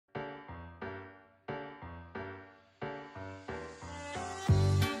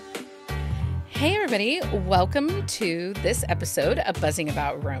Hey everybody, welcome to this episode of Buzzing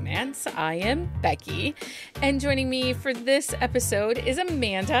About Romance. I am Becky, and joining me for this episode is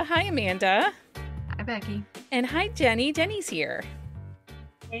Amanda. Hi Amanda. Hi Becky. And hi Jenny. Jenny's here.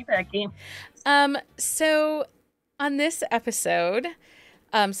 Hey Becky. So on this episode,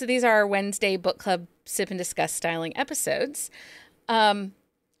 so these are our Wednesday book club sip and discuss styling episodes.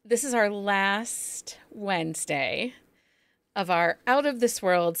 This is our last Wednesday of our out of this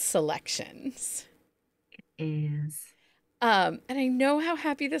world selections. It is. And I know how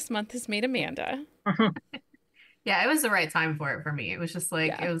happy this month has made Amanda. Yeah, it was the right time for it for me. It was just like,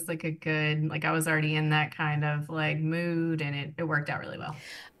 Yeah. It was like a good, like I was already in that kind of like mood and it worked out really well.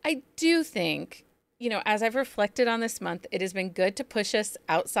 I do think, as I've reflected on this month, it has been good to push us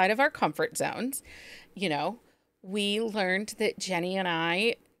outside of our comfort zones. We learned that Jenny and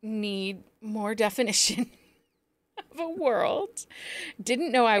I need more definition of a world.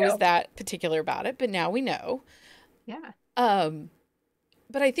 Didn't know I was that particular about it, but now we know. Yeah.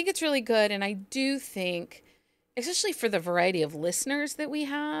 But I think it's really good, and I do think, especially for the variety of listeners that we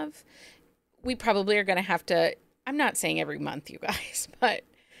have, we probably are going to have to, I'm not saying every month, you guys, but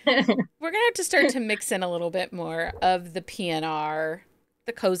we're going to have to start to mix in a little bit more of the PNR,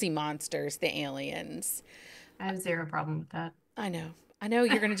 the cozy monsters, the aliens. I have zero problem with that. I know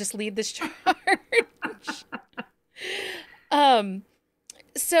you're going to just lead this charge.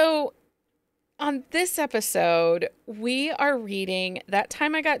 So on this episode, we are reading That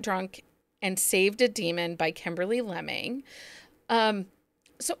Time I Got Drunk and Saved a Demon by Kimberley Lemming. So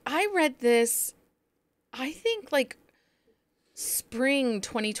I read this, I think like spring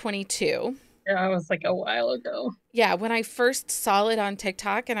 2022. Yeah, it was like a while ago. Yeah, when I first saw it on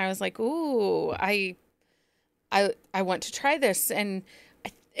TikTok and I was like, ooh, I want to try this. And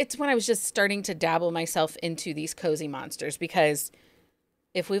it's when I was just starting to dabble myself into these cozy monsters, because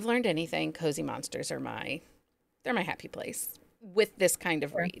if we've learned anything, cozy monsters are they're my happy place with this kind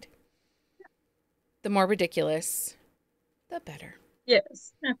of read. The more ridiculous, the better.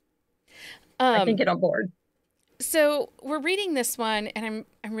 Yes. I can get on board. So we're reading this one, and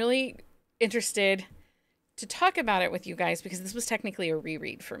I'm really interested to talk about it with you guys, because this was technically a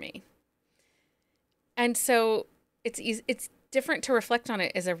reread for me. And so it's different to reflect on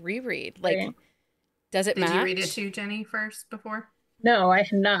it as a reread. Like, does it match? Did you read it too, Jenny, first before? No, I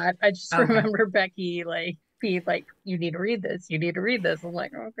had not. I just remember Becky be like, you need to read this. You need to read this. I'm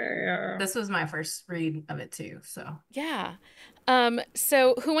like, okay. This was my first read of it too, so. Yeah.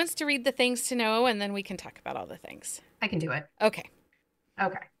 So who wants to read the things to know, and then we can talk about all the things? I can do it. Okay.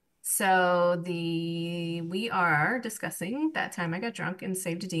 So we are discussing That Time I Got Drunk and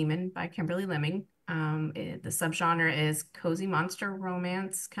Saved a Demon by Kimberley Lemming. The subgenre is cozy monster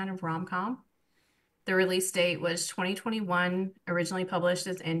romance, kind of rom-com. The release date was 2021, originally published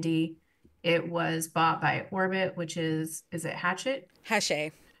as indie. It was bought by Orbit, which is it Hachette?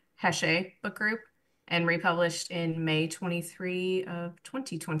 Hachette Book Group, and republished in May 23 of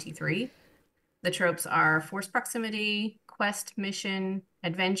 2023. The tropes are forced proximity, quest, mission,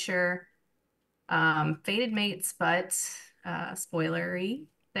 adventure, fated mates, but spoilery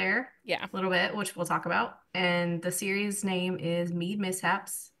there. Yeah. A little bit, which we'll talk about. And the series name is Mead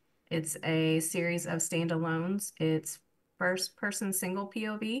Mishaps. It's a series of standalones. It's first person single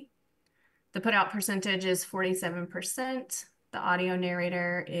POV. The put out percentage is 47%. The audio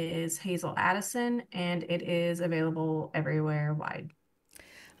narrator is Hazel Addison, and it is available everywhere wide.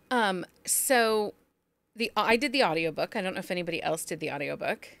 So I did the audiobook. I don't know if anybody else did the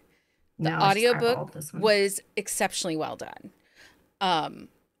audiobook. The No, audiobook was exceptionally well done.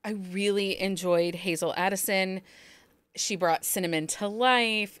 I really enjoyed Hazel Addison. She brought Cinnamon to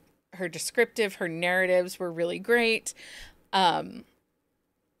life. Her her narratives were really great. And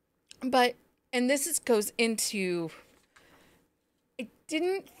this goes into, I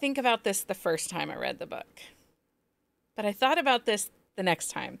didn't think about this the first time I read the book, but I thought about this the next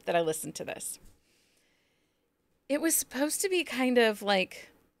time that I listened to this. It was supposed to be kind of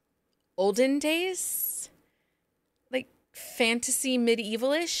like olden days, like fantasy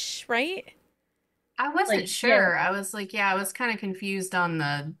medievalish, right? I wasn't sure. Yeah. I was like, I was kind of confused on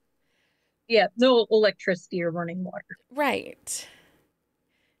the... Yeah, no electricity or running water. Right.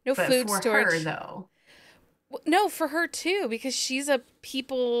 No food storage. For her, though. No, for her, too, because she's a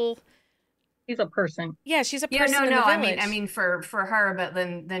people... She's a person. Yeah, she's a person in the village. I mean for her, but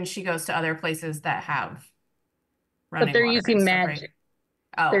then she goes to other places that have running water. But they're using magic.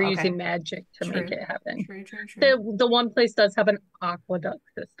 Right? They're using magic to make it happen. True. The one place does have an aqueduct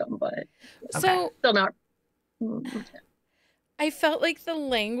system, but still not. I felt like the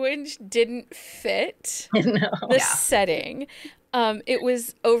language didn't fit the setting. It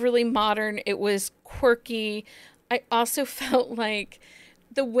was overly modern. It was quirky. I also felt like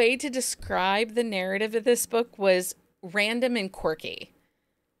the way to describe the narrative of this book was random and quirky.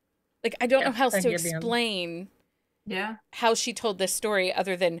 Like, I don't know Yeah, how else I to give you. explain Yeah. how she told this story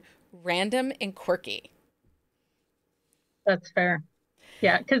other than random and quirky. That's fair.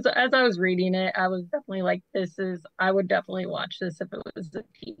 Yeah, because as I was reading it, I was definitely like, I would definitely watch this if it was a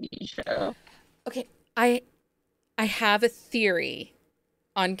TV show. Okay, I have a theory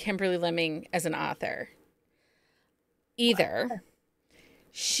on Kimberly Lemming as an author. Either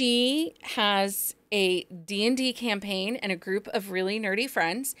she has a D&D campaign and a group of really nerdy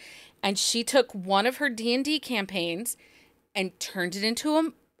friends, and she took one of her D&D campaigns and turned it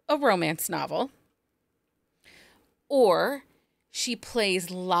into a romance novel, or she plays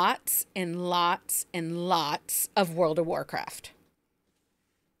lots and lots and lots of World of Warcraft.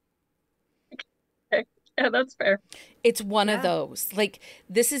 Yeah, that's fair. It's one of Yeah. those. Like,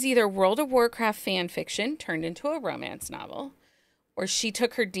 this is either World of Warcraft fan fiction turned into a romance novel, or she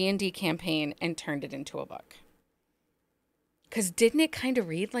took her D&D campaign and turned it into a book. Because didn't it kind of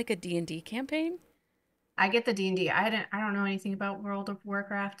read like a D&D campaign? I get the D&D. I don't know anything about World of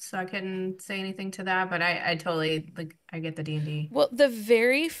Warcraft, so I couldn't say anything to that, but I totally like I get the D&D. Well, the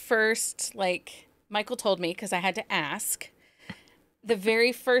very first, like, Michael told me because I had to ask, the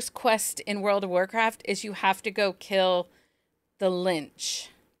very first quest in World of Warcraft is you have to go kill the Lynch.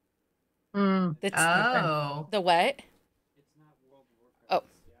 That's Oh. the what? Oh,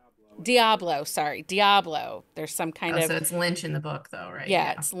 Diablo. Sorry, Diablo. There's some kind of so it's Lynch in the book though, right?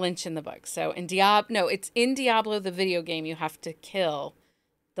 yeah, it's Lynch in the book. So in it's in Diablo the video game. You have to kill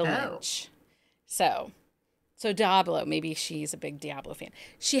the Lynch. So Diablo. Maybe she's a big Diablo fan.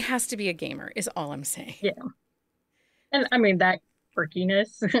 She has to be a gamer. Is all I'm saying. Yeah, and I mean that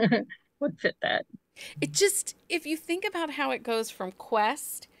quirkiness would fit that. It just, if you think about how it goes from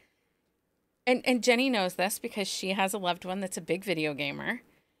quest, and Jenny knows this because she has a loved one that's a big video gamer.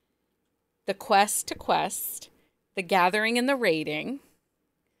 The quest to quest, the gathering and the raiding,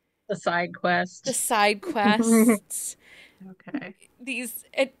 The side quest. the side quests. Okay.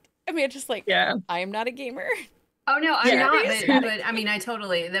 I mean, just like, Yeah. I am not a gamer. Oh no, I'm Yeah. not, but I mean,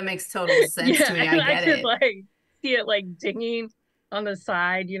 that makes total sense Yeah, to me. and I get could it. like see it like dinging on the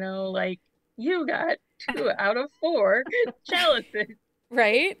side, like you got 2 out of 4 chalices.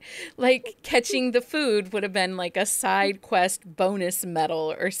 Right? Like catching the food would have been like a side quest bonus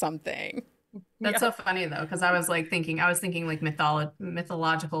medal or something. That's Yeah. so funny though, because I was thinking like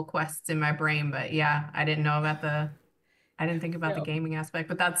mythological quests in my brain, but yeah, I didn't think about the Yeah. gaming aspect,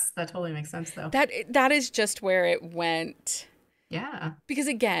 but that totally makes sense though. That is just where it went. Yeah. Because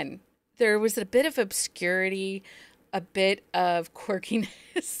again, there was a bit of obscurity, a bit of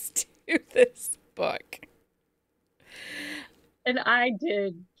quirkiness to this book. And I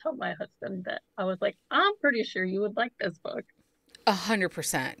did tell my husband that I was like, I'm pretty sure you would like this book.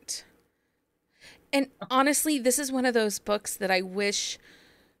 100%. And honestly, this is one of those books that I wish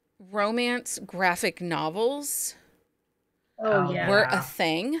romance graphic novels Oh, yeah. were a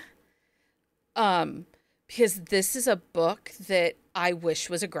thing. Because this is a book that I wish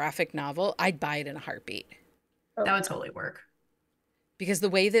was a graphic novel. I'd buy it in a heartbeat. That would totally work. Because the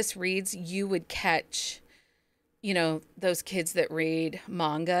way this reads, you would catch, those kids that read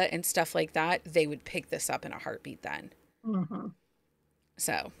manga and stuff like that, they would pick this up in a heartbeat then. Mm-hmm.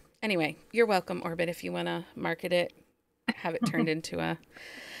 So anyway, you're welcome, Orbit, if you want to market it, have it turned into a,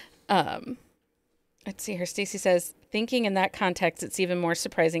 let's see here. Stacy says, thinking in that context, it's even more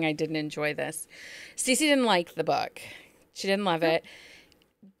surprising I didn't enjoy this. Stacy didn't like the book. She didn't love it.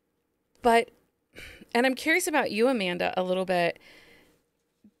 But, and I'm curious about you, Amanda, a little bit.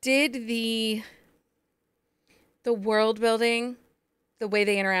 Did the world building, the way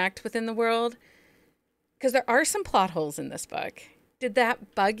they interact within the world, because there are some plot holes in this book, did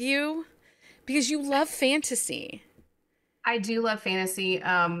that bug you? Because you love fantasy. I do love fantasy.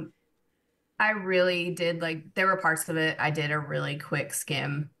 I really did there were parts of it I did a really quick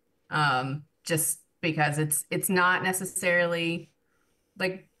skim, just because it's not necessarily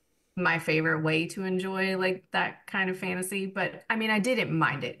like my favorite way to enjoy like that kind of fantasy, but I mean, I didn't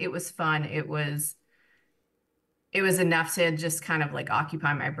mind it. It was fun. It was enough to just kind of like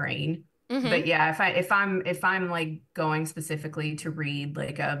occupy my brain. Mm-hmm. But yeah, if I'm like going specifically to read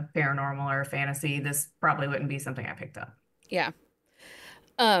like a paranormal or a fantasy, this probably wouldn't be something I picked up. Yeah.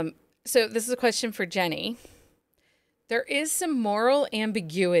 So this is a question for Jenny. There is some moral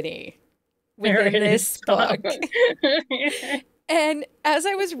ambiguity within this book. And as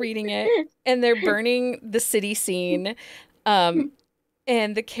I was reading it, and they're burning the city scene, and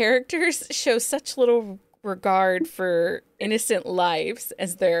the characters show such little regard for innocent lives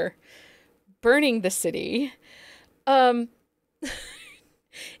as they're burning the city. Um,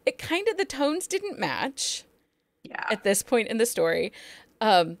 it kind of, the tones didn't match Yeah. at this point in the story.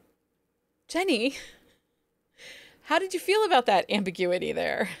 Um, Jenni, how did you feel about that ambiguity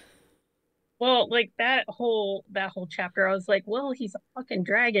there? Well, like that whole chapter, I was like, well, he's a fucking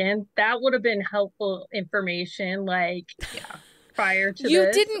dragon. That would have been helpful information, like Yeah. prior to You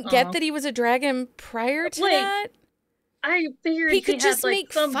this. didn't get that he was a dragon prior to Like that? I figured He he could had just like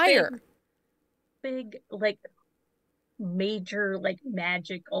make some fire. big, like major, like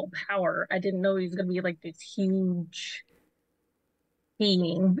magical power. I didn't know he was gonna be like this huge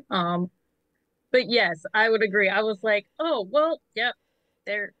being. But yes, I would agree. I was like, oh well, yep,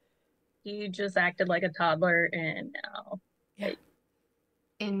 there. He just acted like a toddler, and now, Yeah. like,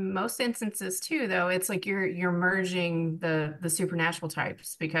 In most instances too, though, it's like you're merging the supernatural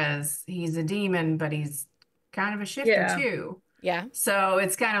types because he's a demon, but he's kind of a shifter yeah, too. Yeah. So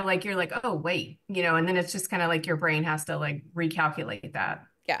it's kind of like you're like, oh wait, and then it's just kind of like your brain has to like recalculate that.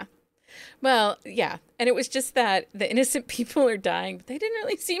 Yeah. Well, yeah. And it was just that the innocent people are dying, but they didn't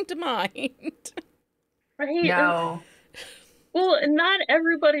really seem to mind. right. No. Well, not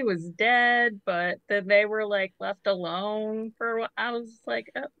everybody was dead, but then they were like left alone for a while. I was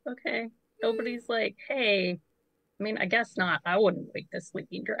like, oh, okay. Nobody's like, hey, I mean, I guess not. I wouldn't wake the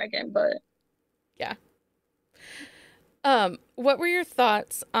sleeping dragon, but Yeah. What were your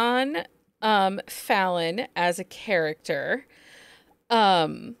thoughts on Fallon as a character?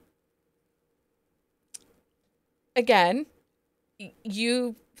 Um, again,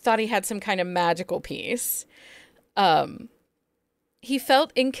 you thought he had some kind of magical piece. Um, he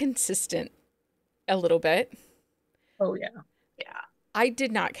felt inconsistent a little bit. oh yeah. Yeah. I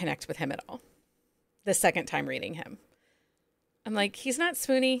did not connect with him at all the second time reading him. I'm like, he's not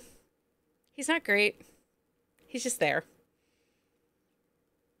swoony. He's not great. He's just there.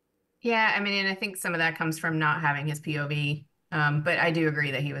 Yeah, I mean, and I think some of that comes from not having his POV. But I do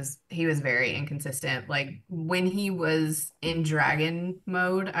agree that he was very inconsistent. Like when he was in dragon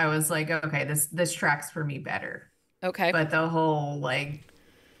mode, I was like, okay, this tracks for me better. Okay. But the whole like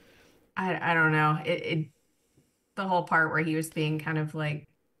I don't know, it the whole part where he was being kind of like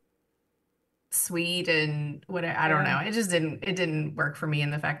sweet and what I don't Yeah. know. It didn't work for me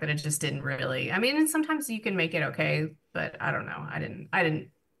in the fact that it just didn't really. I mean, and sometimes you can make it okay, but I don't know. I didn't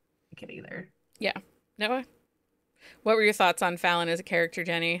like it either. Yeah. Noah, what were your thoughts on Fallon as a character,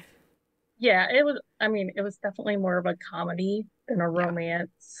 Jenni? Yeah, it was, I mean, it was definitely more of a comedy than a Yeah.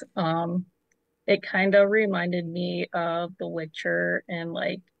 romance. It kind of reminded me of The Witcher and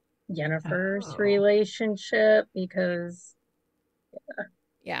like Yennefer's Oh, relationship because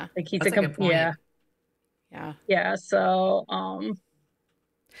Yeah. like he's that's a good yeah, point. Yeah. yeah. So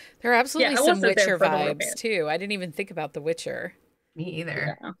There are yeah, absolutely I some wasn't there Witcher for the vibes romance. too. I didn't even think about The Witcher. Me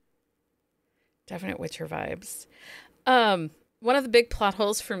either. Yeah. Definite Witcher vibes. One of the big plot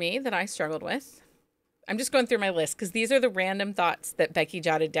holes for me that I struggled with. I'm just going through my list because these are the random thoughts that Becky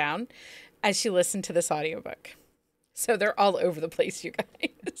jotted down as she listened to this audiobook. So they're all over the place, you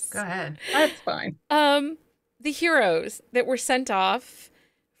Go guys. ahead. That's fine. The heroes that were sent off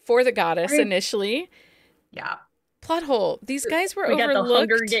for the goddess Right. initially. Yeah. Plot hole. These guys were We got the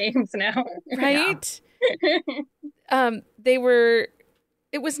Hunger overlooked, Games now. right? They were,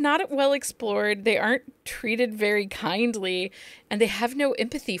 it was not well explored. They aren't treated very kindly, and they have no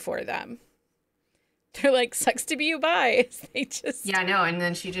empathy for them. They're like, sucks to be you, bye. They just, Yeah, I know. And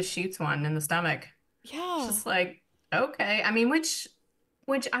then she just shoots one in the stomach. It's yeah, just like, okay. I mean, which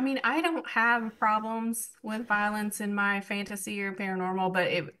I mean, I don't have problems with violence in my fantasy or paranormal, but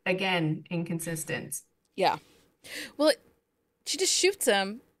it again, inconsistent. yeah. Well, she just shoots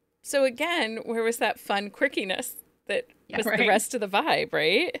him. So again, where was that fun quirkiness that Yeah. was the Right. rest of the vibe,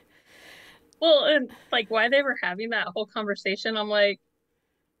 right? Well, and like why they were having that whole conversation, I'm like,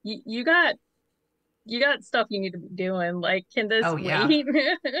 you got stuff you need to be doing. Like, can this Oh yeah. wait?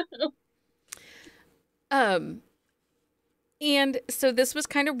 Um, and so this was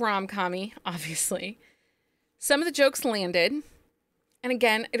kind of rom-commy, obviously. Some of the jokes landed. And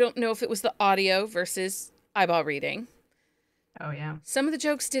again, I don't know if it was the audio versus eyeball reading. Oh yeah. Some of the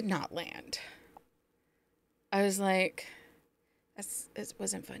jokes did not land. I was like, it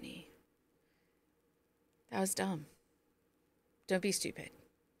wasn't funny. That was dumb. Don't be stupid.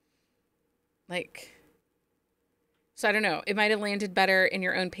 Like, so I don't know. It might have landed better in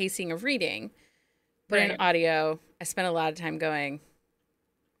your own pacing of reading, but in Right. audio, I spent a lot of time going,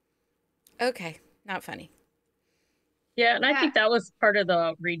 okay, not funny. Yeah, and I Yeah. think that was part of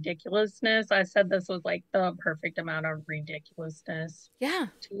the ridiculousness. I said this was like the perfect amount of ridiculousness Yeah.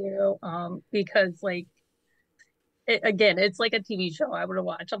 to you. Because like again, it's like a TV show I would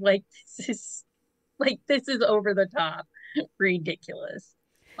watch. I'm like, this is over the top, ridiculous.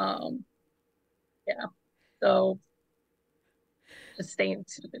 Um, yeah. So just staying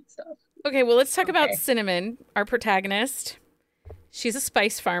to the good stuff. Okay, well, let's talk about Okay. Cinnamon, our protagonist. She's a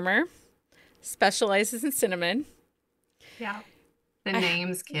spice farmer, specializes in cinnamon. Yeah. The I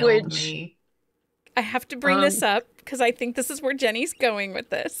names killed Which, me. I have to bring this um, up because I think this is where Jenny's going with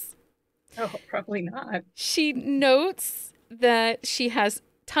this. oh, probably not. She notes that she has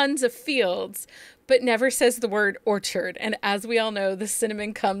tons of fields, but never says the word orchard. And as we all know, the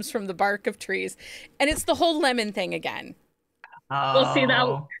cinnamon comes from the bark of trees. And it's the whole lemon thing again. Well, see,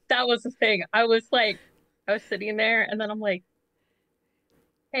 Oh, that was the thing. I was sitting there, and then I'm like,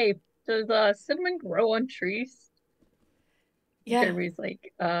 hey, does cinnamon grow on trees? Yeah. Jeremy's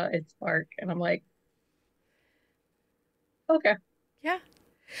like, it's bark, and I'm like, okay. Yeah.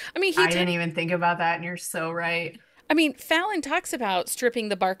 I mean, I didn't even think about that, and you're so right. Fallon talks about stripping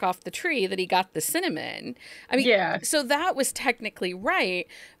the bark off the tree that he got the cinnamon. I mean, Yeah, so that was technically right,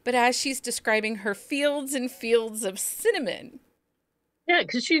 but as she's describing her fields and fields of cinnamon, yeah,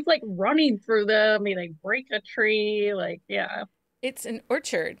 because she's like running through them. I mean, like break a tree, like yeah, it's an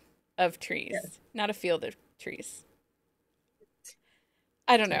orchard of yeah. trees, not a field of trees.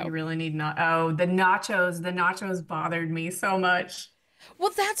 I don't So you know. really need not. Oh, the nachos. The nachos bothered me so much.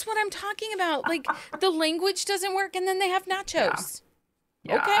 Well, that's what I'm talking about. Like the language doesn't work and then they have Yeah. nachos.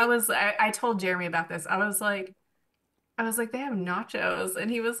 Yeah. Okay. I told Jeremy about this. I was like, they have nachos.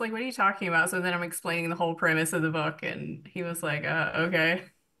 And he was like, what are you talking about? So then I'm explaining the whole premise of the book. And he was like, okay.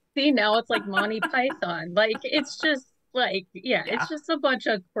 See, now it's like Monty Python. Like it's just like yeah, it's Yeah. just a bunch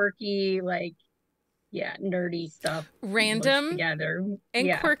of quirky, like yeah, nerdy stuff mushed Random together. and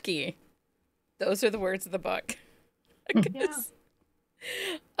Yeah. quirky. Those are the words of the book. Yeah. 'Cause,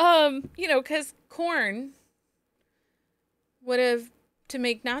 because corn would have to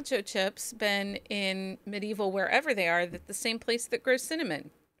make nacho chips been in medieval wherever they are, that the same place that grows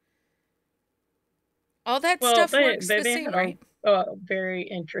cinnamon. All that Well, stuff works the they same, had right? a very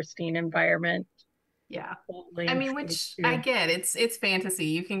interesting environment. Yeah. Whole I mean, landscape which I too. get. It's fantasy.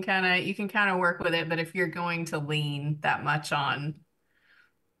 You can kind of work with it, but if you're going to lean that much on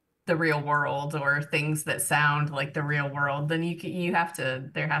the real world or things that sound like the real world, then you have to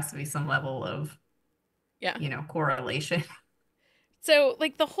there has to be some level of, Yeah. correlation. So,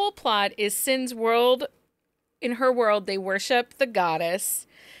 like, the whole plot is Sin's world. In her world, they worship the goddess,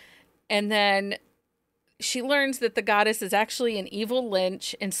 and then she learns that the goddess is actually an evil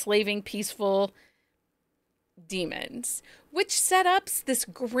lynch enslaving peaceful demons, which set up this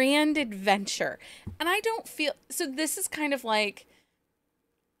grand adventure. And I don't feel so. This is kind of like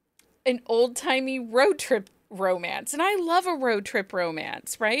an old timey road trip romance, and I love a road trip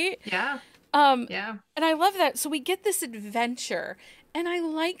romance, right? Yeah. Um, Yeah. and I love that. So we get this adventure, and I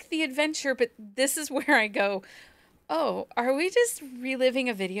like the adventure, but this is where I go, oh, are we just reliving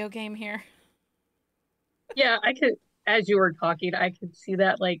a video game here? Yeah, I could, as you were talking, I could see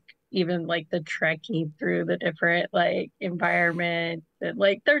that like even like the trekking through the different like environments and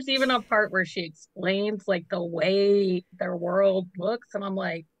like there's even a part where she explains like the way their world looks and I'm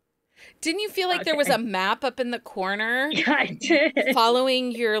like, Didn't you feel like there was a okay, map up in the corner yeah, I did.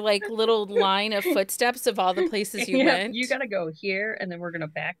 following your like little line of footsteps of all the places you Yeah, you went? gotta go here and then we're gonna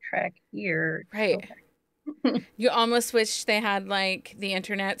backtrack here. Right. Okay. You almost wish they had like the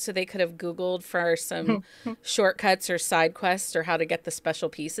internet so they could have Googled for some shortcuts or side quests or how to get the special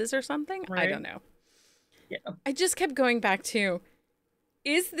pieces or something. I Right. don't know. Yeah. I just kept going back to,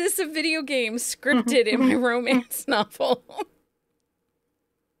 is this a video game scripted in my romance novel?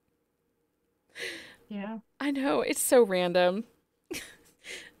 Yeah. I know, it's so random.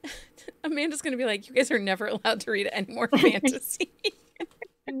 Amanda's going to be like, you guys are never allowed to read any more fantasy.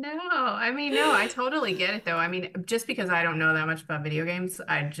 No, I mean, no, I totally get it though. I mean, just because I don't know that much about video games,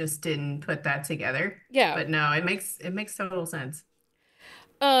 I just didn't put that together. Yeah. But no, it makes total sense.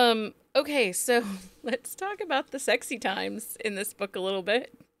 Okay, so let's talk about the sexy times in this book a little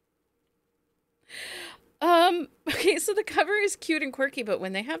bit. Okay, so the cover is cute and quirky, but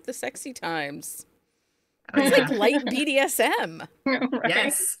when they have the sexy times, Oh it's like yeah. light BDSM. Right.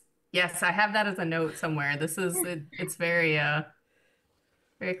 Yes. Yes, I have that as a note somewhere. It's very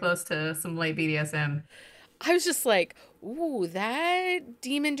close to some late BDSM. I was just like, ooh, that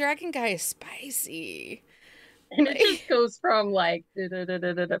demon dragon guy is spicy. And it Like, just goes from like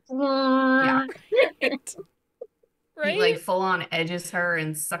Yeah. right? He like Right? full on edges her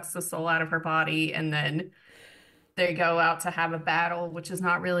and sucks the soul out of her body, and then they go out to have a battle, which is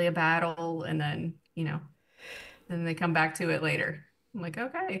not really a battle, and then they come back to it later. I'm like,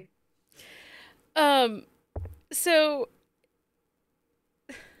 okay. Um, So,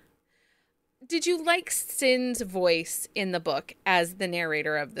 did you like Sin's voice in the book as the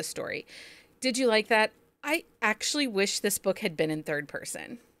narrator of the story? Did you like that? I actually wish this book had been in third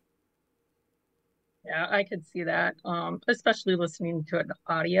person. Yeah, I could see that. Especially listening to an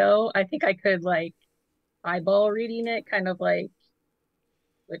audio. I think I could like eyeball reading it, kind of like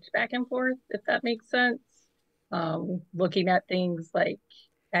switch back and forth, if that makes sense. Looking at things like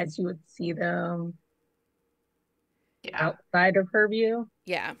as you would see them Yeah. outside of her view.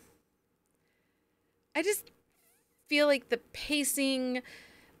 Yeah. I just feel like the pacing,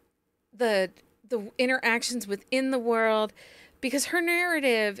 the interactions within the world, because her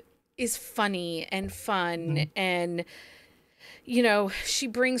narrative is funny and fun, and she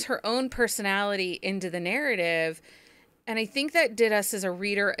brings her own personality into the narrative, and I think that did us as a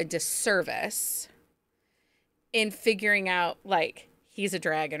reader a disservice in figuring out like he's a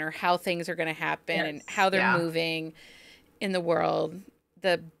dragon or how things are going to happen and Yes. how they're Yeah. moving in the world.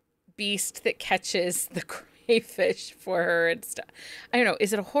 The beast that catches the crayfish for her and stuff. I don't know.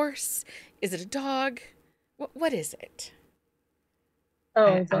 Is it a horse? Is it a dog? What is it?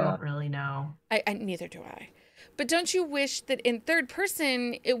 Oh, I don't really know. I neither do I. But don't you wish that in third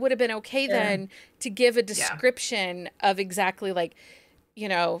person it would have been okay then to give a description of exactly like,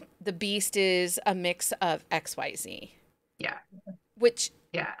 the beast is a mix of XYZ. Yeah. Which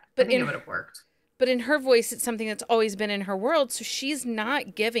Yeah. but I think in it would have worked. But in her voice, it's something that's always been in her world. So she's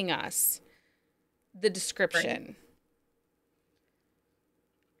not giving us the description. Right.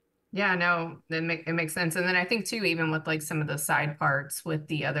 Yeah, no, it makes sense. And then I think too, even with like some of the side parts with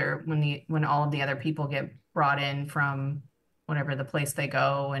the other when all of the other people get brought in from whatever the place they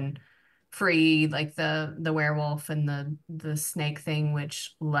go and free, like the werewolf and the snake thing,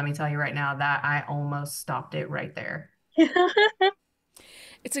 which let me tell you right now that I almost stopped it right there.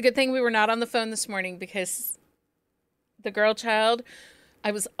 It's a good thing we were not on the phone this morning because the girl child,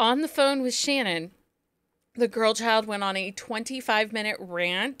 I was on the phone with Shannon. The girl child went on a 25-minute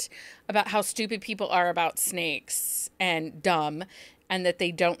rant about how stupid people are about snakes and dumb and that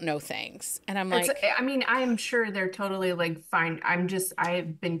they don't know things. And I'm like, I mean, I am sure they're totally like fine.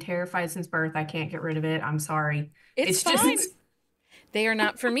 I've been terrified since birth. I can't get rid of it. I'm sorry. it's fine. Just, They are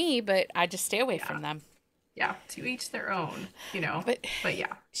not for me, but I just stay away yeah. from them. Yeah, to each their own, But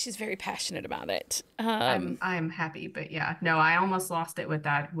yeah, she's very passionate about it. I'm happy, but yeah, no, I almost lost it with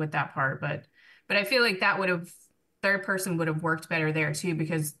that part, but I feel like that would have third person would have worked better there too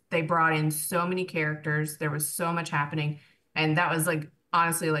because they brought in so many characters, there was so much happening, and that was like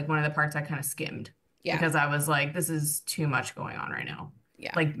honestly like one of the parts I kind of skimmed because I was like, this is too much going on right now.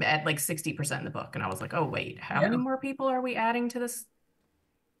 Yeah, like at like 60% in the book, and I was like, oh wait, how many more people are we adding to this?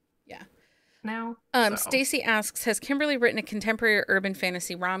 Yeah. Now. Stacy asks, has Kimberly written a contemporary urban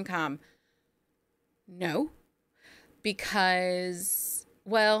fantasy rom-com? No. Because,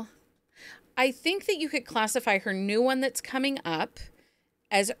 well, I think that you could classify her new one that's coming up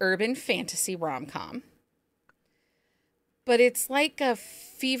as urban fantasy rom-com. But it's like a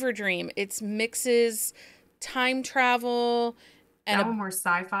fever dream. It mixes time travel and a little more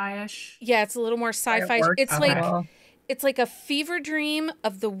sci-fi-ish. Yeah, it's a little more sci-fi. It's like a fever dream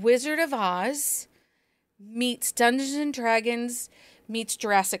of the Wizard of Oz meets Dungeons and Dragons meets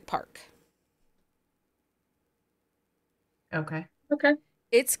Jurassic Park. Okay.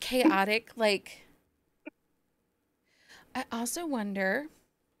 It's chaotic. Like, I also wonder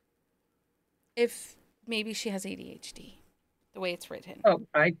if maybe she has ADHD, the way it's written.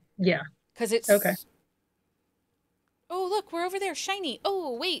 Yeah. Because it's okay. Oh, look, we're over there. Shiny.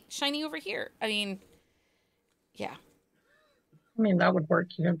 Oh, wait, shiny over here. I mean, yeah. I mean, that would work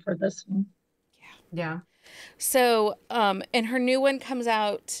even for this one. Yeah. So, and her new one comes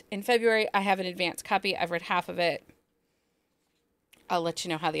out in February. I have an advanced copy. I've read half of it. I'll let you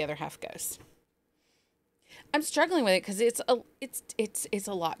know how the other half goes. I'm struggling with it because it's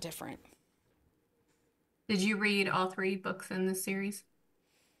a lot different. Did you read all 3 books in this series?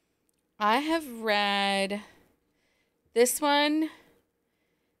 I have read this one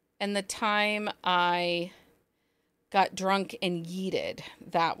and the time I got drunk and yeeted,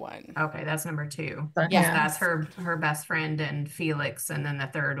 that one. Okay, that's number 2. Yeah. That's her best friend and Felix, and then the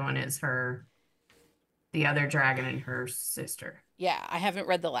third one is the other dragon and her sister. Yeah, I haven't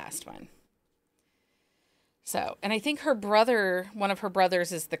read the last one. So, and I think one of her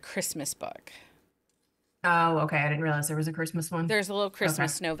brothers is the Christmas book. Oh, okay. I didn't realize there was a Christmas one. There's a little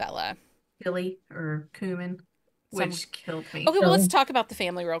Christmas novella. Billy or Cumin, which killed me. Okay, well, let's talk about the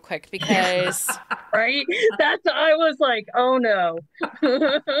family real quick because... Right? I was like, oh no.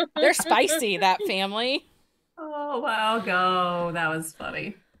 They're spicy, that family. Oh, wow, go. That was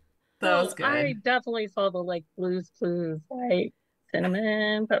funny. That was I good. definitely saw the like Blue's Clues, like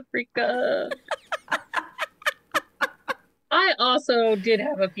cinnamon, paprika. I also did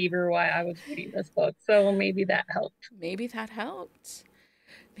have a fever while I was reading this book, so maybe that helped. Maybe that helped.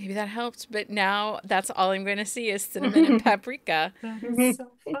 Maybe that helped. But now that's all I'm going to see is cinnamon and paprika. That is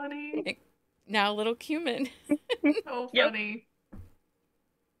so funny. Now a little cumin. So Yep. funny.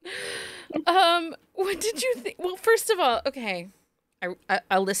 What did you think? Well, first of all, okay,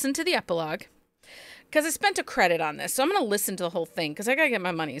 I listened to the epilogue because I spent a credit on this, so I'm going to listen to the whole thing because I got to get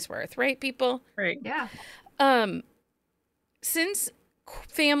my money's worth, right, people? Right. Yeah. Since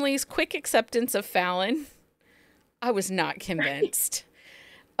family's quick acceptance of Fallon, I was not convinced.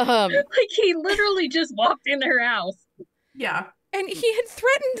 Like he literally just walked in her house. Yeah. And he had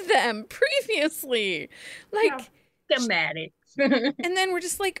threatened them previously. Like, Thematic. and then we're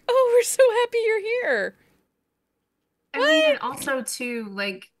just like, oh, we're so happy you're here. I mean, and also too,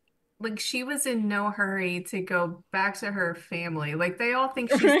 like she was in no hurry to go back to her family. Like they all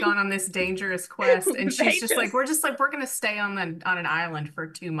think she's gone on this dangerous quest, and she's just like, we're gonna stay on an island for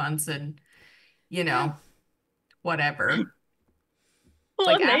 2 months, and whatever. Well,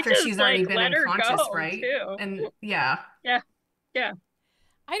 Like and they after just she's already been let her unconscious, go, right? too. And yeah, Yeah.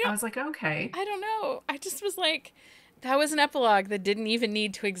 I was like, okay. I don't know. I just was like, that was an epilogue that didn't even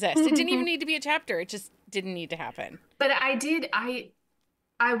need to exist. It didn't even need to be a chapter. It just didn't need to happen. But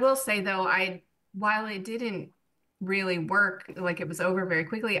I will say though, while it didn't really work, like it was over very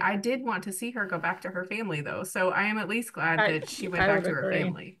quickly, I did want to see her go back to her family though. So I am at least glad that she went back to her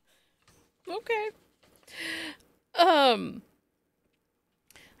family. Okay.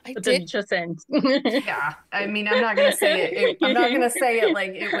 But then it just ends. Yeah. I mean, I'm not gonna say it. I'm not gonna say it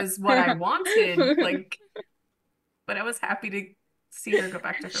like it was what I wanted, like, but I was happy to see her go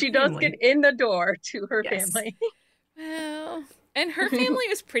back to her She family. does get in the door to her Yes. family. Well, and her family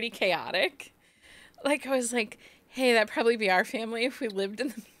was pretty chaotic. Like, I was like, hey, that'd probably be our family if we lived in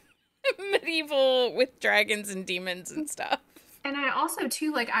the medieval with dragons and demons and stuff. And I also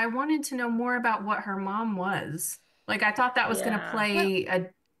too, like, I wanted to know more about what her mom was. Like, I thought that was gonna play a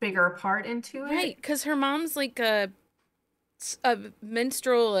bigger part into it. Right, because her mom's like a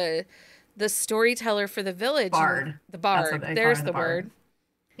minstrel, the storyteller for the village. Bard. The bard. There's the word.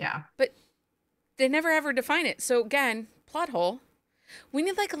 Yeah. But they never ever define it. So again, plot hole. We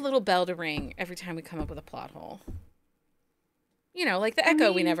need like a little bell to ring every time we come up with a plot hole. You know, like the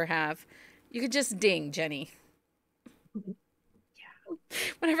echo we never have. You could just ding, Jenny. Yeah.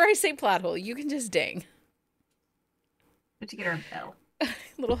 Whenever I say plot hole, you can just ding. But you get her a bell.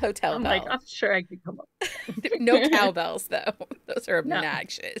 Little hotel I'm bell. like, I'm sure I could come up. No cowbells though. Those are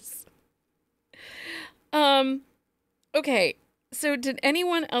obnoxious. Okay. So did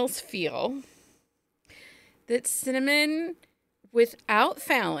anyone else feel that Cinnamon without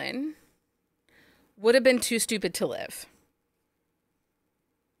Fallon would have been too stupid to live?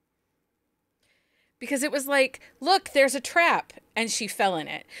 Because it was like, look, there's a trap, and she fell in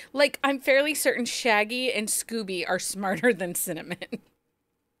it. Like, I'm fairly certain Shaggy and Scooby are smarter than Cinnamon.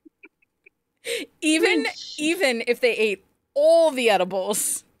 Even if they ate all the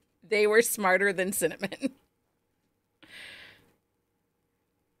edibles, they were smarter than Cinnamon.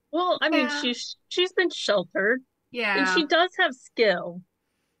 Well, I mean, she's been sheltered. Yeah. And she does have skill.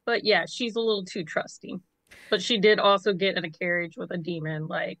 But yeah, she's a little too trusting. But she did also get in a carriage with a demon,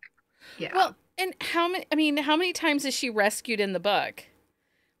 like. Yeah. Well, and how many times is she rescued in the book?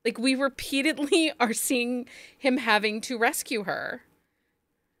 Like, we repeatedly are seeing him having to rescue her.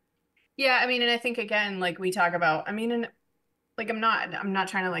 Yeah, I mean, and I think again, like we talk about, I mean, and like I'm not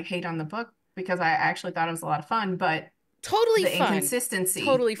trying to like hate on the book because I actually thought it was a lot of fun, but totally the fun. inconsistency,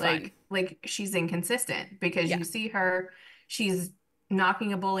 Totally fun. Like she's inconsistent because you see her, she's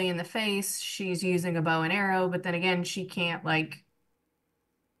knocking a bully in the face, she's using a bow and arrow, but then again, she can't like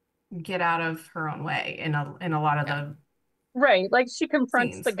get out of her own way in a lot of the Right, like she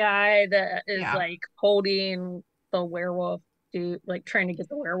confronts scenes. the guy that is like holding the werewolf to like trying to get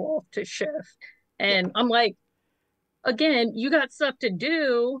the werewolf to shift. And I'm like, again, you got stuff to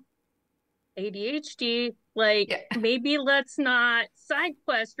do, ADHD, like maybe let's not side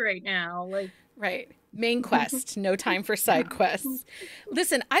quest right now. Like right. Main quest, no time for side quests.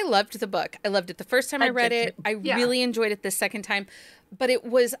 Listen, I loved the book. I loved it the first time I read it. I really enjoyed it the second time, but it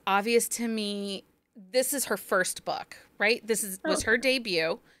was obvious to me this is her first book, right? This was her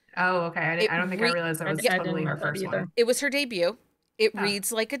debut. Oh, okay. I don't think I realized that was totally her first one. It was her debut. It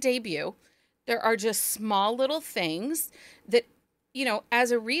reads like a debut. There are just small little things that, you know,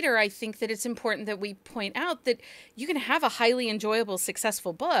 as a reader, I think that it's important that we point out that you can have a highly enjoyable,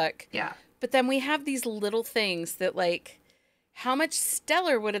 successful book. Yeah. But then we have these little things that like how much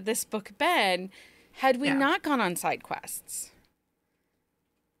stellar would have this book been had we not gone on side quests?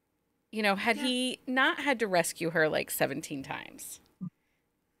 You know, had he not had to rescue her like 17 times.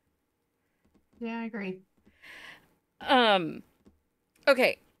 Yeah, I agree.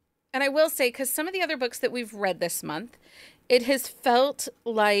 Okay. And I will say, because some of the other books that we've read this month, it has felt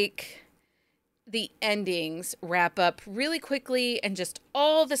like the endings wrap up really quickly and just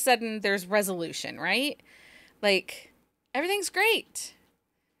all of a sudden there's resolution, right? Like, everything's great.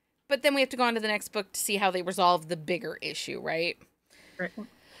 But then we have to go on to the next book to see how they resolve the bigger issue, right? Right.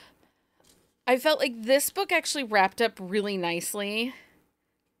 I felt like this book actually wrapped up really nicely.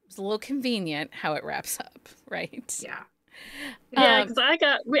 It was a little convenient how it wraps up, right? Yeah. Yeah, because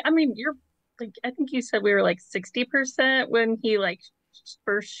I mean, you're like, I think you said we were like 60% when he like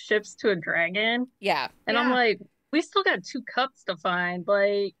first shifts to a dragon. Yeah. And I'm like, we still got 2 cups to find.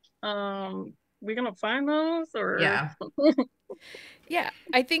 Like, we gonna find those or? Yeah. Yeah.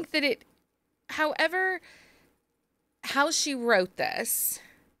 I think that however, how she wrote this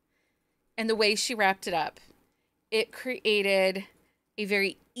and the way she wrapped it up, it created a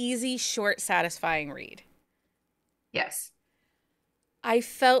very easy, short, satisfying read. Yes. I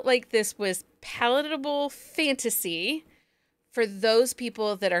felt like this was palatable fantasy for those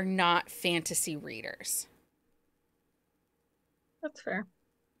people that are not fantasy readers. That's fair.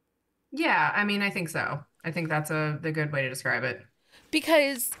 Yeah, I mean, I think so. I think that's the good way to describe it.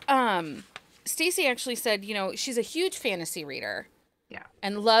 Because Stacy actually said, you know, she's a huge fantasy reader. Yeah.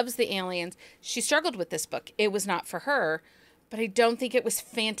 And loves the aliens. She struggled with this book. It was not for her, but I don't think it was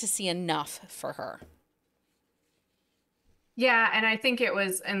fantasy enough for her. Yeah, and I think it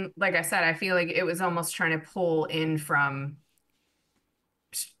was, and like I said, I feel like it was almost trying to pull in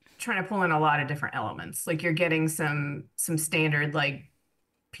a lot of different elements. Like you're getting some standard like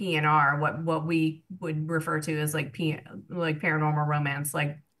PNR, what we would refer to as like paranormal romance,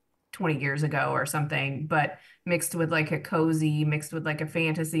 like 20 years ago or something, but mixed with like a cozy, mixed with like a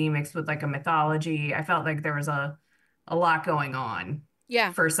fantasy, mixed with like a mythology. I felt like there was a lot going on.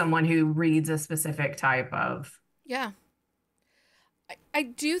 Yeah. For someone who reads a specific type of. Yeah. I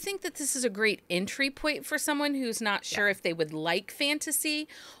do think that this is a great entry point for someone who's not sure if they would like fantasy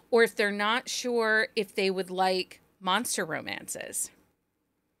or if they're not sure if they would like monster romances.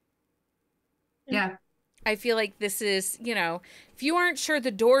 Yeah. I feel like this is, you know, if you aren't sure the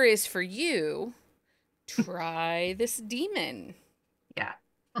door is for you, try this demon. Yeah.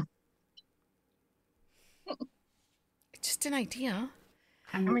 It's just an idea.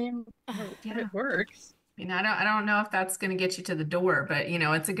 I mean, it works. I mean, I don't know if that's going to get you to the door, but you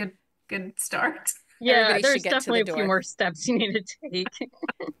know, it's a good start. Yeah, Everybody there's should get to definitely the a few door. more steps you need to take.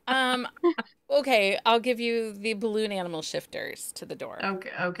 Okay, I'll give you the balloon animal shifters to the door.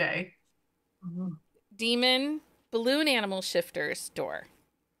 Okay. Demon, balloon animal shifters, door.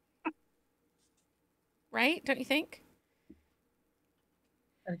 Right? Don't you think?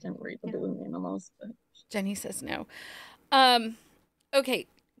 I didn't read the balloon animals, but Jenny says no. Okay,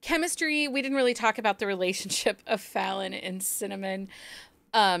 chemistry. We didn't really talk about the relationship of Fallon and Cinnamon.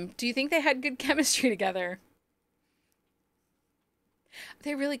 Do you think they had good chemistry together?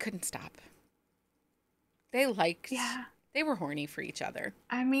 They really couldn't stop. They were horny for each other.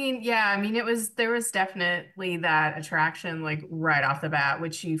 I mean, there was definitely that attraction like right off the bat,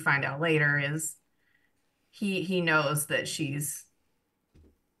 which you find out later is he knows that she's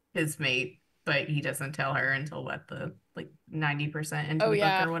his mate, but he doesn't tell her until the 90% into the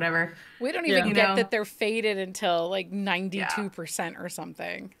book or whatever. We don't even get that they're fated until like 92% or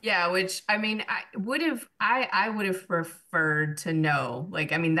something. Yeah, which I mean, I would have preferred to know.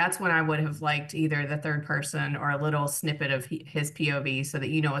 Like, I mean, that's when I would have liked either the third person or a little snippet of his POV so that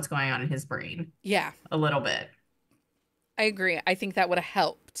you know what's going on in his brain. Yeah. A little bit. I agree. I think that would have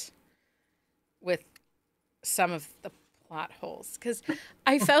helped with some of the plot holes because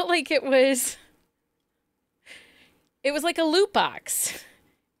I felt like it was like a loot box.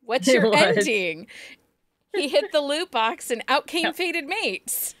 What's your ending? He hit the loot box and out came fated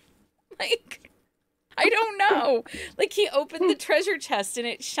mates. Like, I don't know. Like he opened the treasure chest and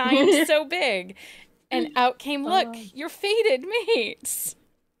it shined so big and out came, look, your fated mates.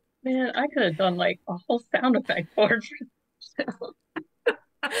 Man, I could have done like a whole sound effect for it.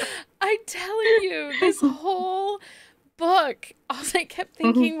 I'm telling you, this whole book, all I kept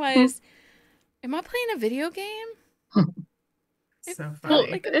thinking was, am I playing a video game? So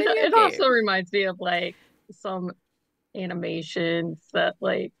funny. Like it also reminds me of like some animations that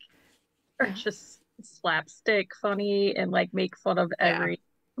like are just slapstick funny and like make fun of everything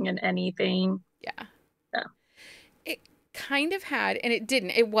and anything. Yeah. It kind of had, and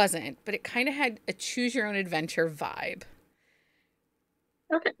it wasn't, but it kind of had a choose your own adventure vibe.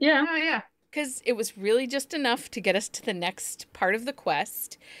 Okay, yeah. Oh yeah. Because it was really just enough to get us to the next part of the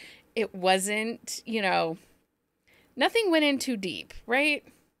quest. It wasn't, nothing went in too deep, right?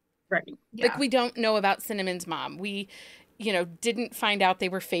 Right. Like, Yeah. we don't know about Cinnamon's mom. We, didn't find out they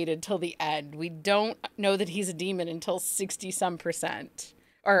were fated till the end. We don't know that he's a demon until 60 some percent,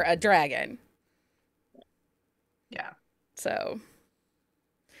 or a dragon. Yeah. So,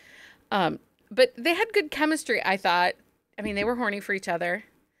 but they had good chemistry, I thought. I mean, they were horny for each other.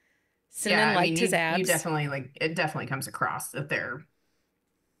 Yeah, Cinnamon I mean, liked his you abs. definitely it definitely comes across that they're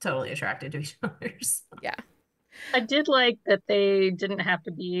totally attracted to each other. So. Yeah. I did like that they didn't have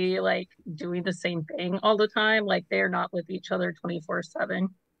to be like doing the same thing all the time. Like they're not with each other 24/7.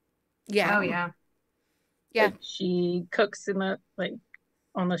 Yeah. Oh Um, yeah. Yeah. like she cooks in the like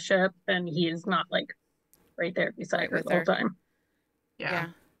on the ship and he is not like right there beside Right her with the whole her. time. Yeah. Yeah.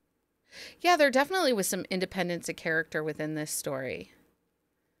 Yeah, there definitely was some independence of character within this story.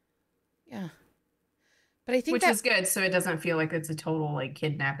 Yeah. But I think Which that, is good, so it doesn't feel like it's a total like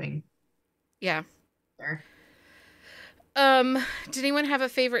kidnapping yeah. there. Um, did anyone have a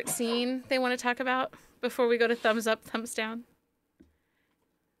favorite scene they want to talk about before we go to thumbs up, thumbs down?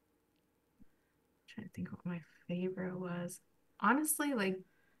 Trying to think what my favorite was. Honestly, like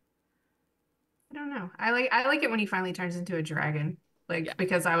I don't know. I like it when he finally turns into a dragon. Yeah. Like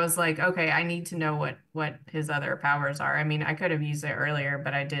because I was like, okay, I need to know what his other powers are. I mean, I could have used it earlier,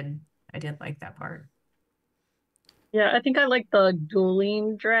 but I did like that part. Yeah, I think I like the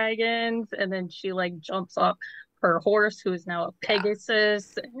dueling dragons and then she like jumps off her horse who is now a Yeah.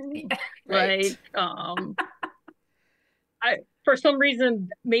 Pegasus and Right. like I for some reason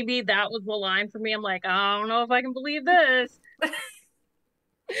maybe that was the line for me. I'm like, I don't know if I can believe this.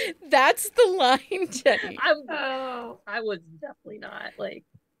 That's the line, Jenny. I Oh. I was definitely not like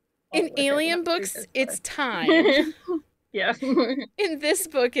In all with it when I alien was reading books, this it's book. time. Yeah. In this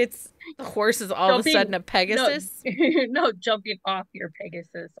book, it's the horse is all of a sudden Jumping a no Pegasus. no jumping off your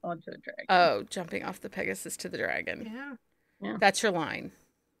Pegasus onto a dragon. Oh, jumping off the Pegasus to the dragon. Yeah. Yeah. That's your line.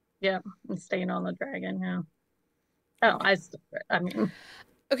 Yeah. And staying on the dragon, yeah. Oh, I mean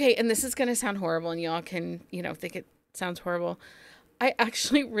Okay, and this is going to sound horrible, and y'all can, think it sounds horrible. I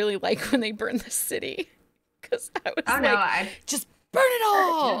actually really like when they burn the city. Because I was Oh no, like, just burn it yeah.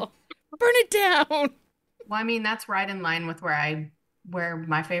 all! Burn it down! well, I mean, that's right in line with where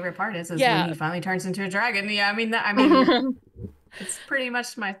my favorite part is when Yeah. he finally turns into a dragon. Yeah, I mean, it's pretty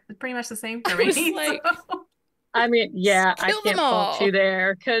much the same I for me. was like, So, I mean, yeah, I kill them can't fault you all.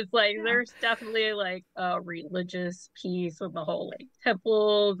 there because like yeah. there's definitely like a religious piece with the whole like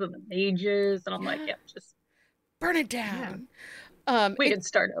temples and the mages, and I'm like, Yeah. yeah, just Burn it Yeah. down. we It can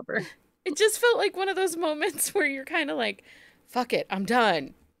start over. it just felt like one of those moments where you're kind of like, fuck it, I'm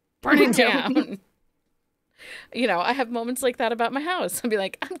done. Burn it Yeah. down. I have moments like that about my house. I'll be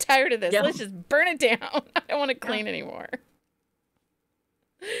like, I'm tired of this. Yeah. Let's just burn it down. I don't want to Yeah. clean anymore.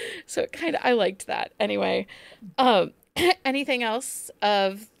 So I liked that. Anyway, um, anything else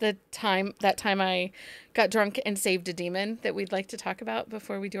of that time I got drunk and saved a demon that we'd like to talk about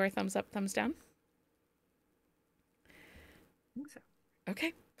before we do our thumbs up, thumbs down? I think so.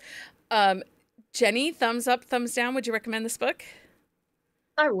 Okay. Jenny, thumbs up, thumbs down. Would you recommend this book?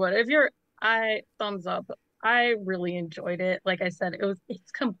 I would. If you're, I thumbs up. I really enjoyed it. Like I said,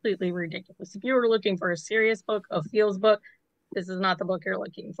 it's completely ridiculous. If you were looking for a serious book, a feels book, this is not the book you're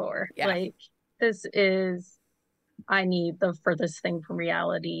looking for. Yeah. Like this is, I need the furthest thing from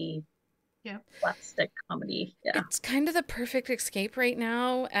reality. Yeah. Plastic comedy. Yeah. It's kind of the perfect escape right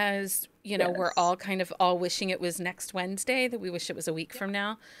now, as we're Yes. all kind of all wishing it was next Wednesday, that we wish it was a week from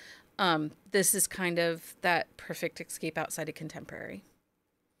now. This is kind of that perfect escape outside of contemporary.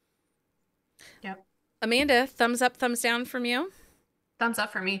 Yep. Amanda, thumbs up, thumbs down from you? Thumbs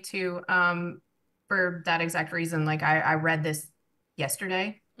up for me too. For that exact reason. Like I read this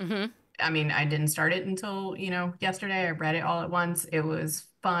yesterday. Mm-hmm. I mean, I didn't start it until, yesterday. I read it all at once. It was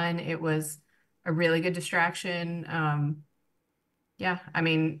fun. It was a really good distraction. Yeah, I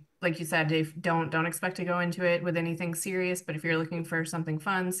mean, like you said, Dave, don't expect to go into it with anything serious, but if you're looking for something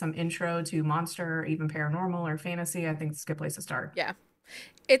fun, some intro to monster or even paranormal or fantasy, I think it's a good place to start. Yeah.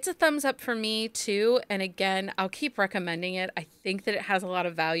 It's a thumbs up for me too. And again, I'll keep recommending it. I think that it has a lot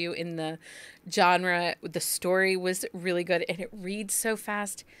of value in the genre. The story was really good and it reads so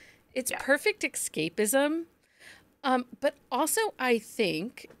fast. It's perfect escapism. But also I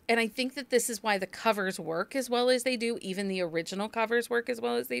think that this is why the covers work as well as they do. Even the original covers work as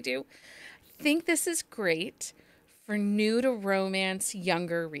well as they do. I think this is great for new to romance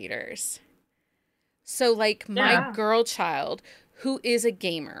younger readers. So like my girl child who is a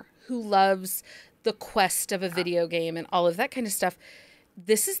gamer, who loves the quest of a video game and all of that kind of stuff,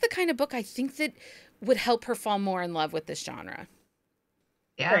 this is the kind of book I think that would help her fall more in love with this genre.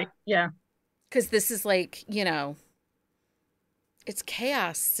 Yeah. Right. Yeah. Because this is like, it's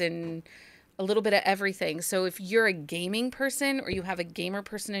chaos and a little bit of everything. So if you're a gaming person or you have a gamer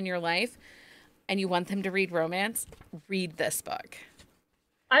person in your life and you want them to read romance, read this book.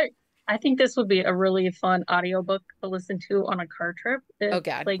 I think this would be a really fun audiobook to listen to on a car trip. Oh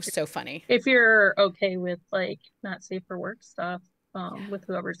God, Like so funny. if you're okay with like not safe for work stuff, with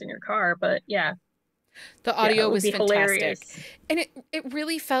whoever's in your car. But yeah, The yeah, audio it would was be fantastic. hilarious. And it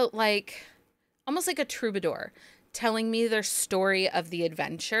really felt like almost like a troubadour telling me their story of the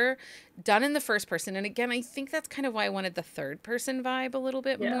adventure done in the first person. And again, I think that's kind of why I wanted the third person vibe a little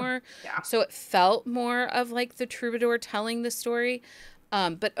bit Yeah. more. Yeah. So it felt more of like the troubadour telling the story.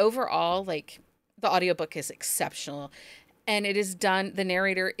 But overall, like the audiobook is exceptional. And it is done, the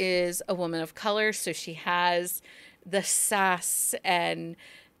narrator is a woman of color. So she has the sass and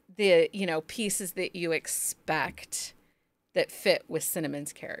the, pieces that you expect that fit with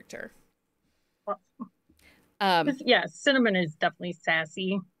Cinnamon's character. Yeah, Cinnamon is definitely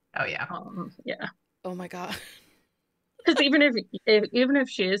sassy. Oh yeah. Yeah. Oh my God. Because even if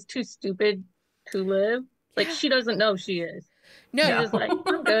she is too stupid to live, like Yeah. she doesn't know she is. No, She's just like,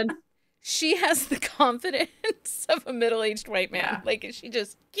 I'm good. she has the confidence of a middle-aged white man. Yeah. Like she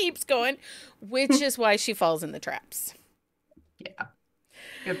just keeps going, which is why she falls in the traps. Yeah.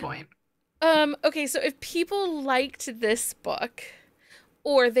 Good point. Okay, so if people liked this book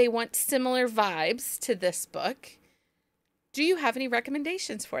or they want similar vibes to this book, do you have any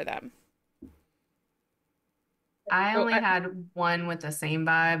recommendations for them? I only had one with the same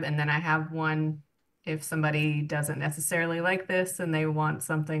vibe, and then I have one if somebody doesn't necessarily like this and they want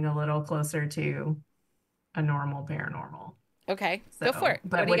something a little closer to a normal paranormal. Okay, So, go for it.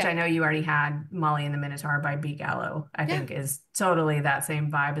 but which I know you already had, Molly and the Minotaur by B. Gallo, I think is totally that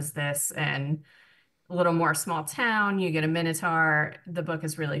same vibe as this, and a little more small town. You get a Minotaur. The book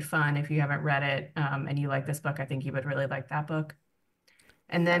is really fun. If you haven't read it, and you like this book, I think you would really like that book.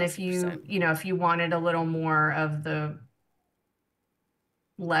 And then if you, 1,000%. if you wanted a little more of the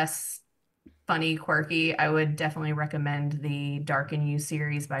less funny, quirky, I would definitely recommend the Dark in You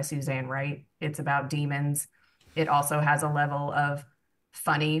series by Suzanne Wright. It's about demons. It also has a level of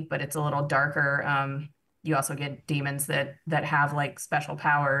funny, but it's a little darker. You also get demons that have like special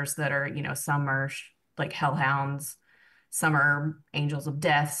powers that are, some are like hellhounds, some are angels of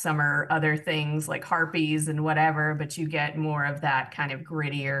death, some are other things like harpies and whatever, but you get more of that kind of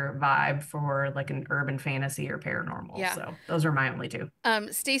grittier vibe for like an urban fantasy or paranormal. Yeah. So those are my only two.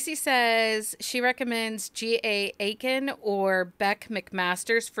 Stacy says she recommends G.A. Aiken or Beck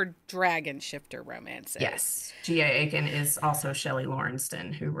McMasters for dragon shifter romances. Yes. G.A. Aiken is also Shelley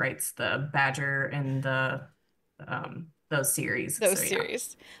Lawrenston, who writes the Badger and the those series. Those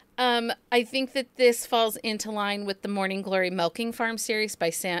series. I think that this falls into line with the Morning Glory Milking Farm series by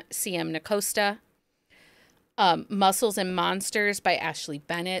C.M. Nacosta. Muscles and Monsters by Ashley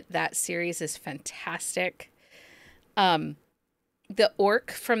Bennett. That series is fantastic. The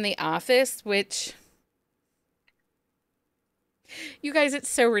Orc from The Office, which... You guys, it's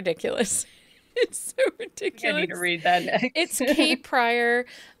so ridiculous. It's so ridiculous. I need to read that next. It's Kate Pryor.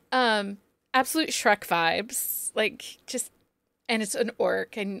 Absolute Shrek vibes. Like, just... And it's an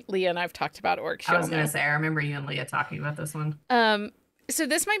orc, and Leah and I've talked about orcs. I was going to say, I remember you and Leah talking about this one. So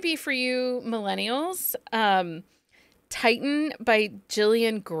this might be for you millennials. Titan by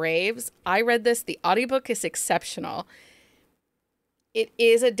Gillian Graves. I read this. The audiobook is exceptional. It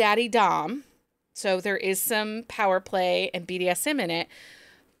is a daddy dom, so there is some power play and BDSM in it,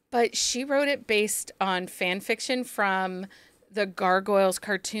 but she wrote it based on fan fiction from the Gargoyles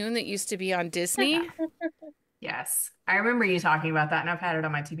cartoon that used to be on Disney. Yes. I remember you talking about that, and I've had it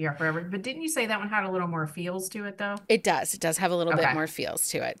on my TBR forever. But didn't you say that one had a little more feels to it, though? It does. It does have a little bit more feels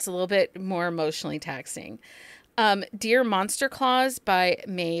to it. It's a little bit more emotionally taxing. Dear Monster Claws by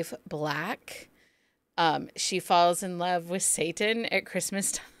Maeve Black. She falls in love with Satan at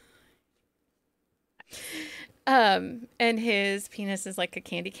Christmas time. And his penis is like a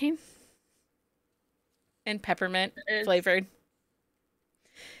candy cane. And peppermint flavored.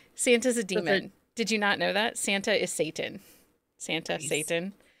 Santa's a demon. Did you not know that? Santa is Satan.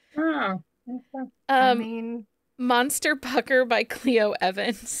 Satan. Oh, I mean... Monster Pucker by Cleo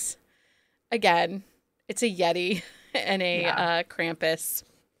Evans. Again, it's a Yeti and a Krampus.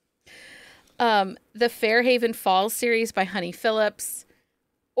 The Fairhaven Falls series by Honey Phillips.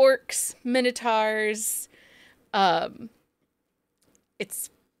 Orcs, Minotaurs.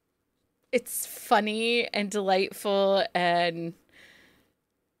 It's funny and delightful and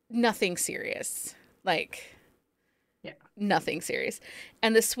nothing serious. Like, nothing serious.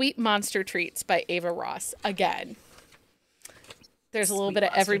 And The Sweet Monster Treats by Ava Ross. Again, there's a little Sweet bit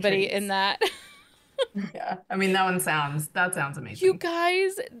of Monster everybody Treats. in that. Yeah. I mean, that sounds amazing. You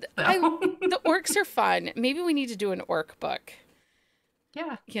guys, So. the orcs are fun. Maybe we need to do an orc book,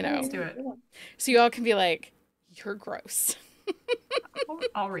 Yeah, you let's know, do it. so you all can be like, you're gross.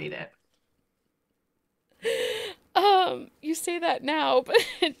 I'll read it. You say that now,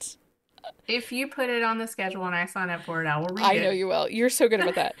 but If you put it on the schedule and I sign up for it, I will read I it. know you will. You're so good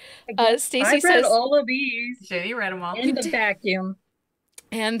about that. Stacy I've read says, all of these Jenny read them all. in the vacuum.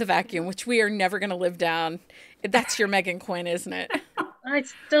 and The Vacuum, which we are never going to live down. That's your Megan Quinn, isn't it? I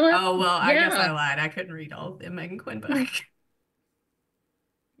still have, Oh, well, I guess I yeah. lied. I couldn't read all of the Megan Quinn book.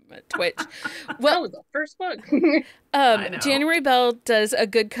 Twitch. That Well, was the first book. I know. January Bell does a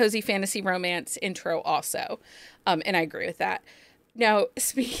good cozy fantasy romance intro also. And I agree with that. Now,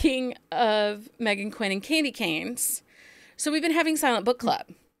 speaking of Megan Quinn and candy canes, so we've been having Silent Book Club.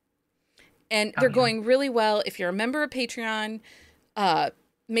 And they're going really well. If you're a member of Patreon,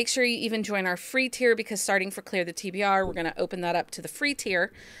 make sure you even join our free tier, because starting for Clear the TBR, we're going to open that up to the free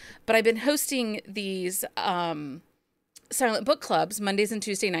tier. But I've been hosting these Silent Book Clubs Mondays and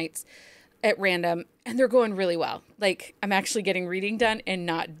Tuesday nights at random, and they're going really well. Like, I'm actually getting reading done and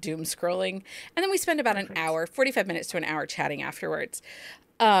not doom scrolling. And then we spend about an hour, 45 minutes to an hour chatting afterwards.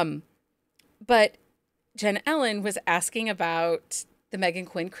 But Jen Ellen was asking about the Megan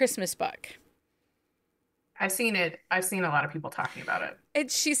Quinn Christmas book. I've seen it. I've seen a lot of people talking about it. And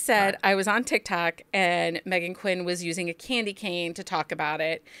she said, I was on TikTok and Megan Quinn was using a candy cane to talk about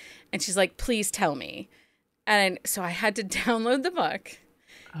it. And she's like, please tell me. And so I had to download the book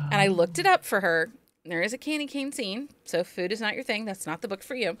and I looked it up for her. There is a candy cane scene. So if food is not your thing, that's not the book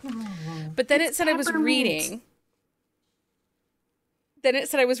for you. But then it said I was reading. Then it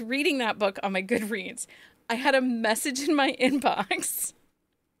said I was reading that book on my Goodreads. I had a message in my inbox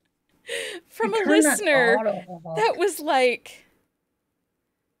from a listener that was like,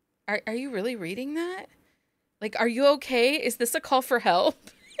 are you really reading that? Like, are you okay? Is this a call for help?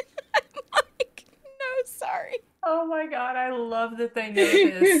 I'm like, no, sorry. Oh my God, I love that they know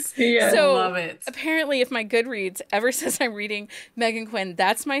this. Yeah. So I love it. apparently, if my Goodreads ever says I'm reading Megan Quinn,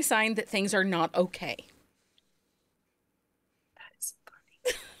 that's my sign that things are not okay. That is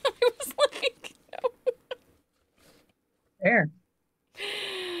funny. I was like, no. There.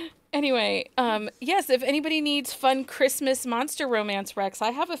 Anyway, yes, if anybody needs fun Christmas monster romance Rex, I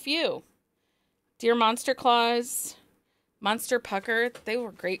have a few. Dear Monster Claus, Monster Pucker, they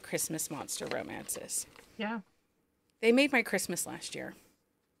were great Christmas monster romances. Yeah. They made my Christmas last year.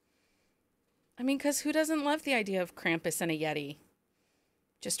 I mean, because who doesn't love the idea of Krampus and a Yeti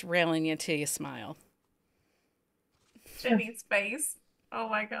just railing you till you smile? Jenny's face. Oh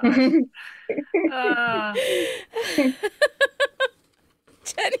my God.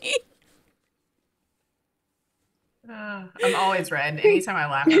 Jenny. I'm always red. Anytime I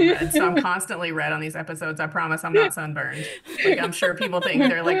laugh, I'm red. So I'm constantly red on these episodes. I promise I'm not sunburned. Like, I'm sure people think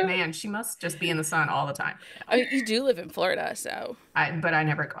they're like, man, she must just be in the sun all the time. I mean, you do live in Florida, so. But I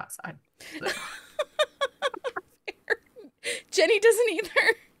never go outside. So. Jenny doesn't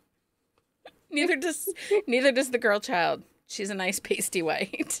either. Neither does the girl child. She's a nice pasty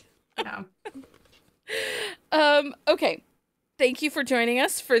white. Yeah. Okay. Thank you for joining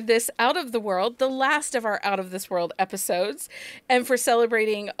us for this Out of the World, the last of our Out of This World episodes, and for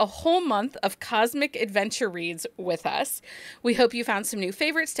celebrating a whole month of cosmic adventure reads with us. We hope you found some new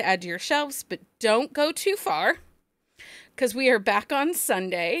favorites to add to your shelves, but don't go too far, because we are back on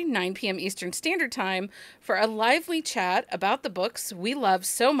Sunday, 9 p.m. Eastern Standard Time, for a lively chat about the books we love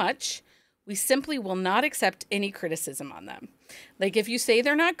so much, we simply will not accept any criticism on them. Like, if you say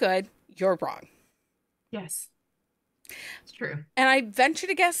they're not good, you're wrong. Yes. It's true. And I venture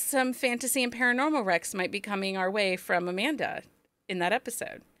to guess some fantasy and paranormal Rex might be coming our way from Amanda in that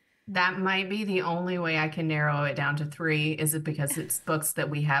episode. That might be the only way I can narrow it down to 3, is it because it's books that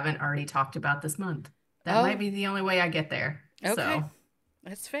we haven't already talked about this month. That might be the only way I get there. Okay. So.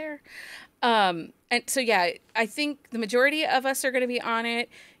 That's fair. And so, yeah, I think the majority of us are going to be on it.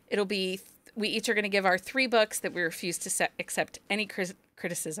 It'll be, we each are going to give our 3 books that we refuse to accept any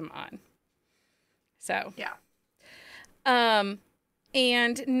criticism on. So, yeah.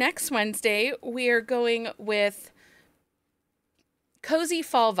 And next Wednesday, we are going with Cozy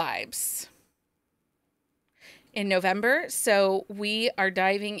Fall Vibes in November. So we are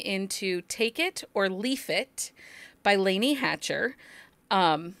diving into Take It or Leaf It by Lainey Hatcher.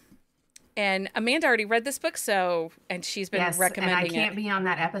 And Amanda already read this book, and she's been recommending it. And I can't be on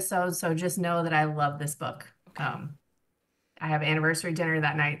that episode, so just know that I love this book. Okay. I have anniversary dinner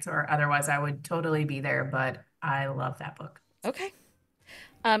that night, or otherwise I would totally be there, but I love that book. Okay.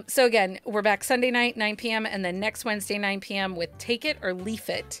 So again, we're back Sunday night, 9 p.m. and then next Wednesday, 9 p.m. with Take It or Leaf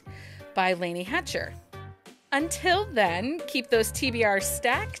It by Lainey Hatcher. Until then, keep those TBRs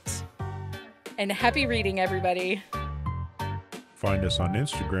stacked and happy reading, everybody. Find us on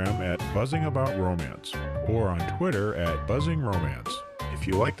Instagram at BuzzingAboutRomance or on Twitter at BuzzingRomance. If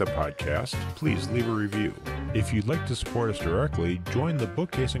you like the podcast, please leave a review. If you'd like to support us directly, join the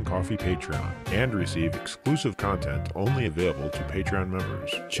Bookcase and Coffee Patreon and receive exclusive content only available to Patreon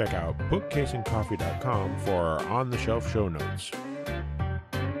members. Check out bookcaseandcoffee.com for our on-the-shelf show notes.